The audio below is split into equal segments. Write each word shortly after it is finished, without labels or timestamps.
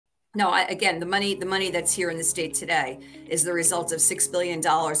No, again, the money that's here in the state today is the result of $6 billion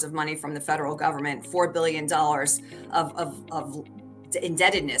of money from the federal government, $4 billion of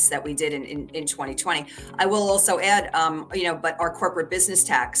indebtedness that we did in 2020. I will also add, but our corporate business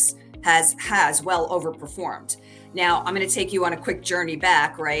tax has well overperformed. Now, I'm going to take you on a quick journey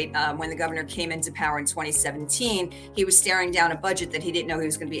back, right? When the governor came into power in 2017, he was staring down a budget that he didn't know he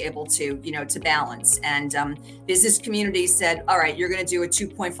was going to be able to balance. And business community said, all right, you're going to do a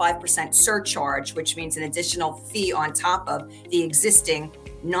 2.5% surcharge, which means an additional fee on top of the existing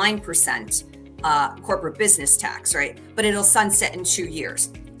 9% corporate business tax, right? But it'll sunset in 2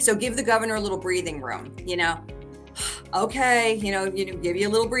 years. So give the governor a little breathing room, okay, give you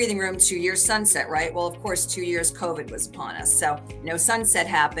a little breathing room, 2 years sunset, right? Well, of course, 2 years COVID was upon us. So no sunset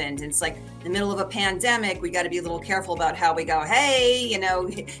happened. And it's like in the middle of a pandemic, we got to be a little careful about how we go, hey, you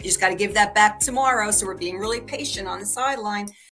just got to give that back tomorrow. So we're being really patient on the sideline.